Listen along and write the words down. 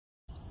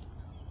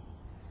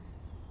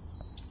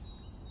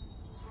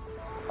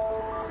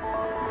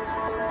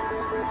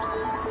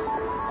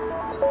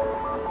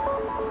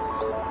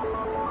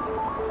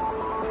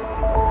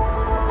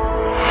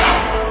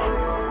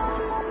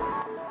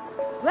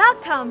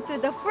Welcome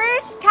to the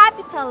first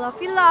capital of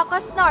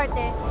Ilocos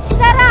Norte,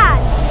 Sarrat!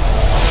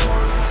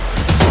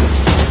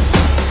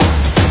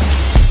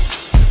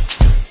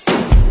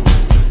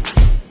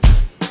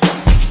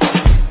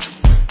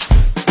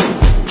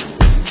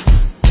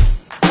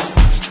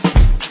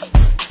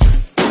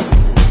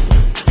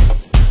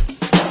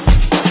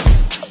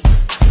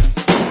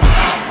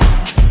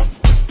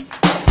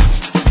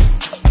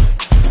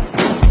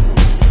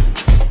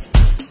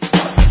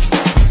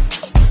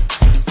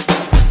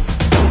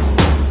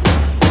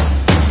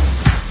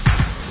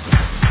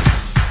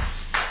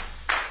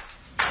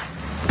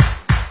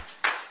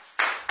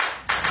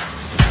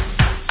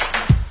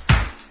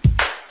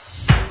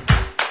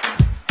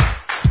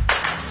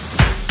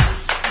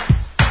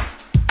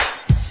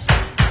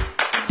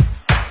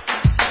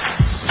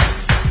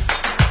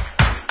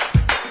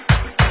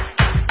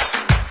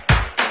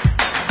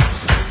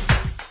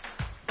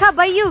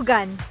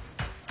 Kabayugan,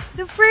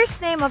 the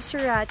first name of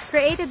Sarrat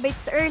created by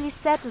its early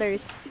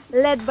settlers,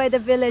 led by the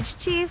village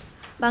chief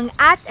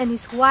Bangat and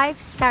his wife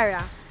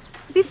Sarah,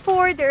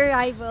 before the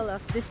arrival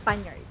of the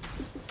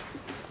Spaniards.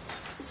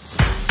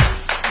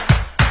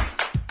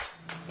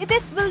 It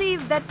is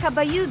believed that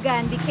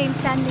Kabayugan became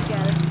San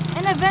Miguel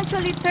and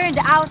eventually turned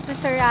out to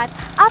Sarrat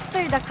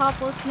after the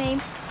couple's name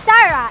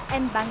Sarah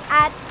and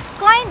Bangat,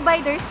 coined by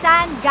their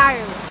son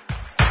Garu.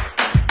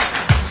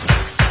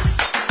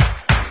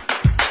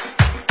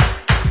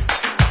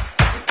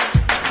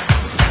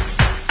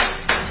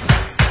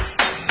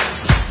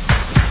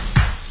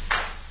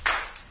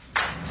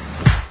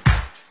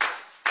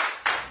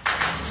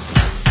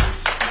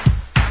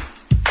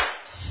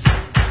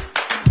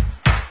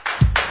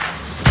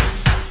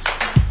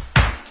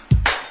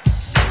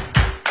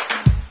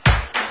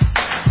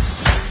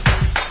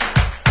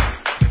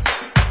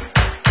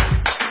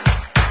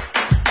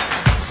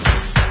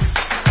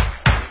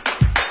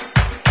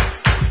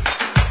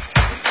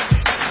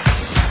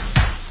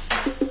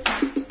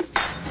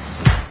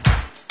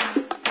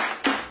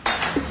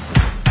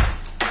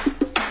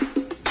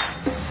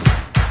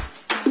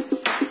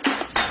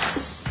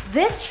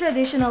 This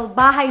traditional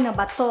bahay na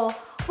bato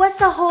was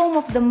the home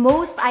of the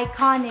most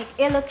iconic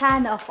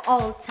Ilocano of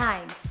all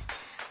times,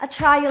 a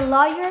trial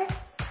lawyer,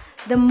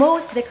 the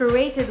most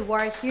decorated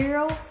war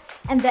hero,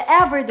 and the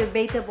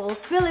ever-debatable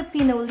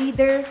Filipino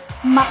leader,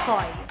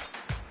 Makoy.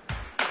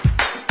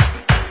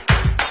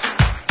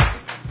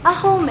 A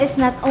home is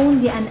not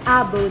only an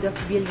abode of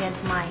brilliant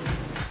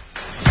minds,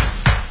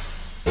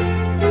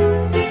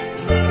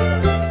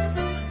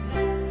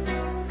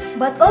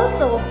 but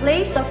also a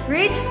place of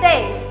rich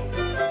taste.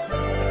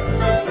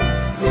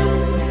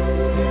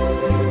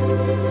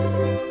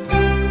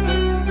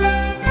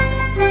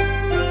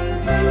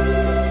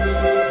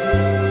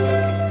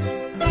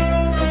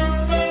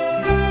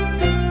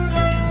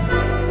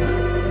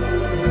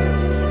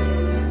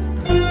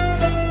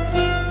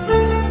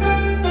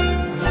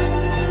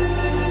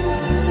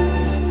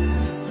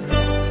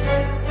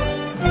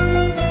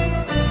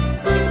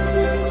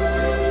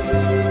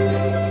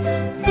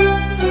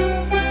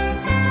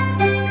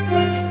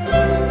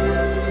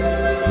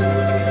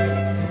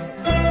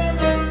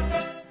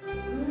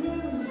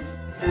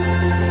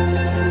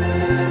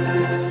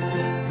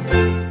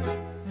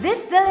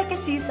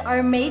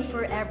 Are made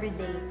for every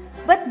day,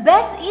 but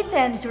best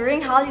eaten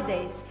during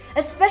holidays,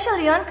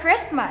 especially on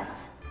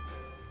Christmas.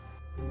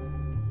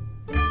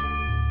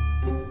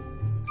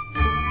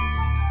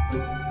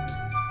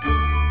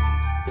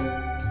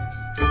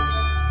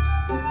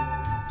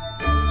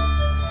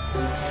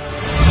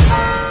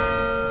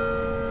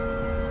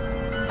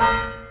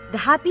 The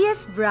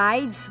happiest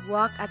brides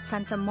walk at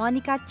Santa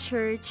Monica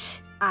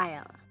Church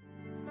aisle.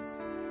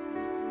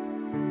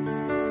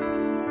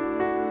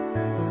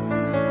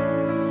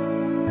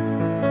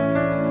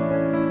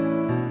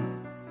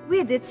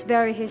 With its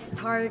very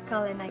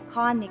historical and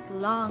iconic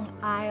long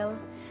aisle,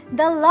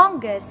 the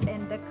longest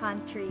in the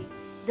country,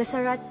 the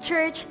Sarrat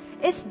Church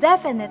is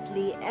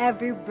definitely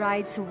every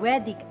bride's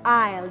wedding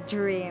aisle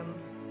dream.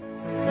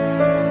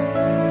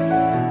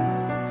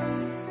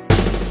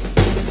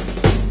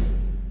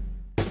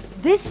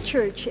 This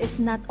church is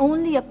not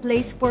only a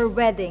place for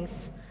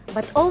weddings,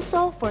 but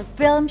also for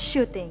film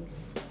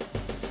shootings.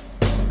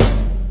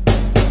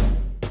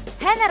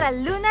 General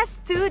Luna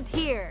stood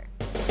here.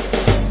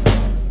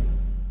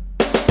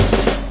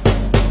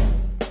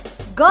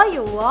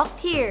 Goyo walked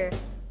here.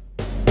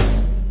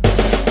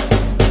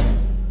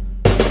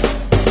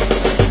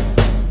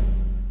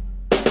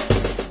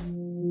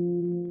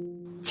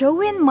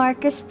 Gwyneth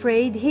Marcos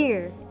prayed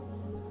here.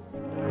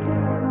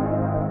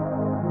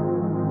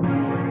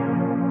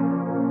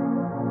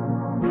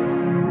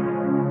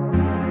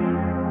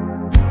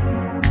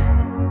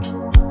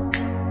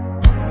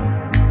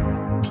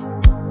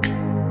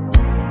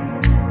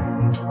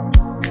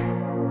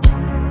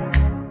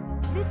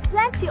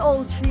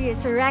 Old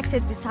trees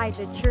erected beside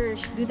the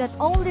church do not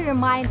only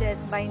remind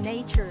us by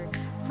nature,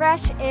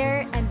 fresh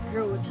air and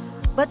growth,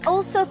 but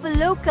also of a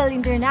local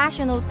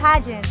international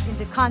pageant in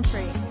the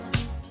country.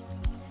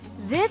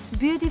 These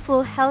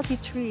beautiful healthy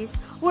trees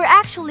were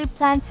actually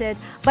planted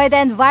by the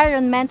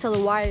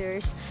environmental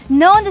warriors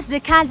known as the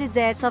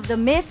candidates of the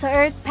Miss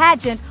Earth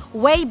pageant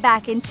way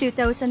back in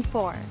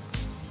 2004.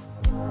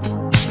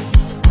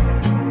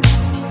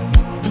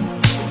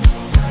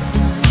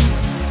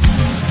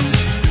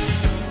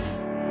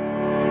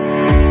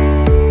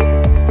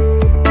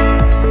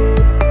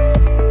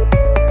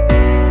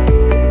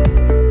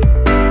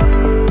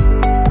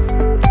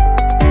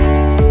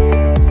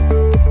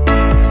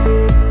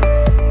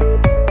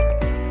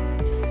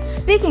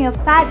 Speaking of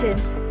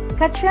pageants,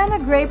 Katrina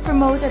Gray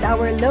promoted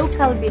our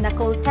local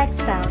binakol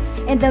textile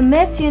in the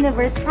Miss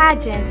Universe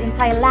pageant in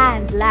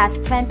Thailand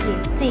last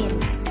 2018.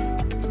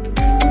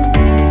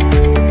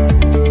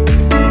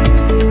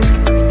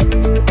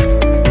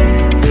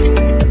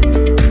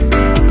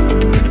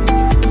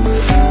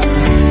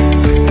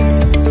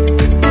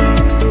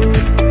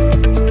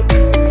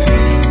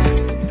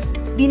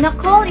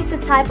 Binakol is a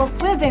type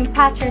of weaving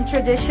pattern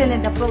tradition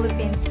in the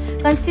Philippines,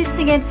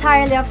 consisting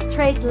entirely of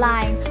straight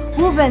line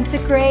woven to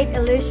create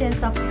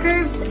illusions of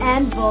curves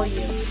and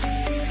volumes.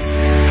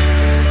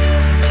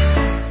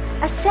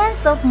 A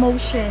sense of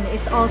motion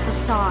is also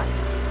sought.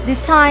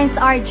 Designs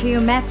are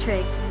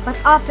geometric but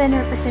often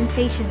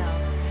representational.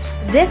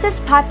 This is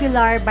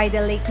popular by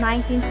the late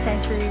 19th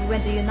century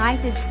when the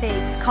United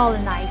States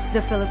colonized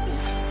the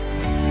Philippines.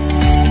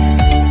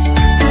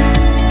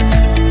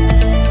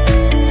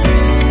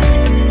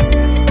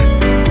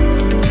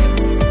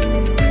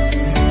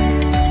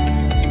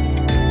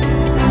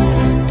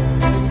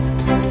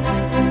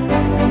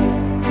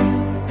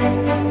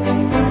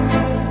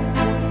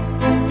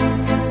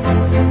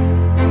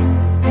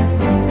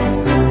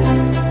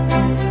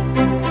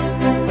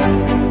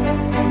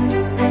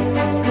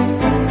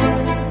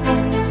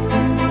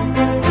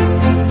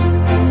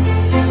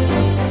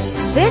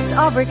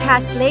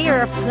 Overcast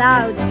layer of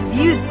clouds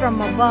viewed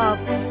from above,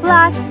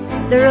 plus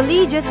the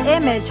religious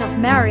image of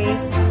Mary,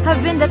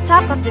 have been the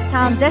top of the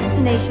town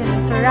destination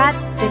in Sarrat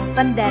this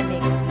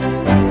pandemic.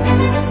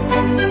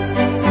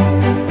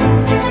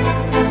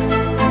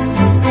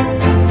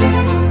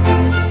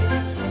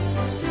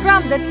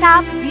 From the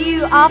top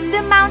view of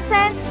the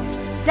mountains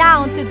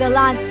down to the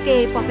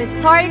landscape of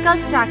historical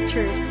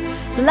structures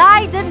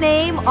lie the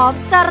name of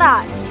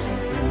Sarrat.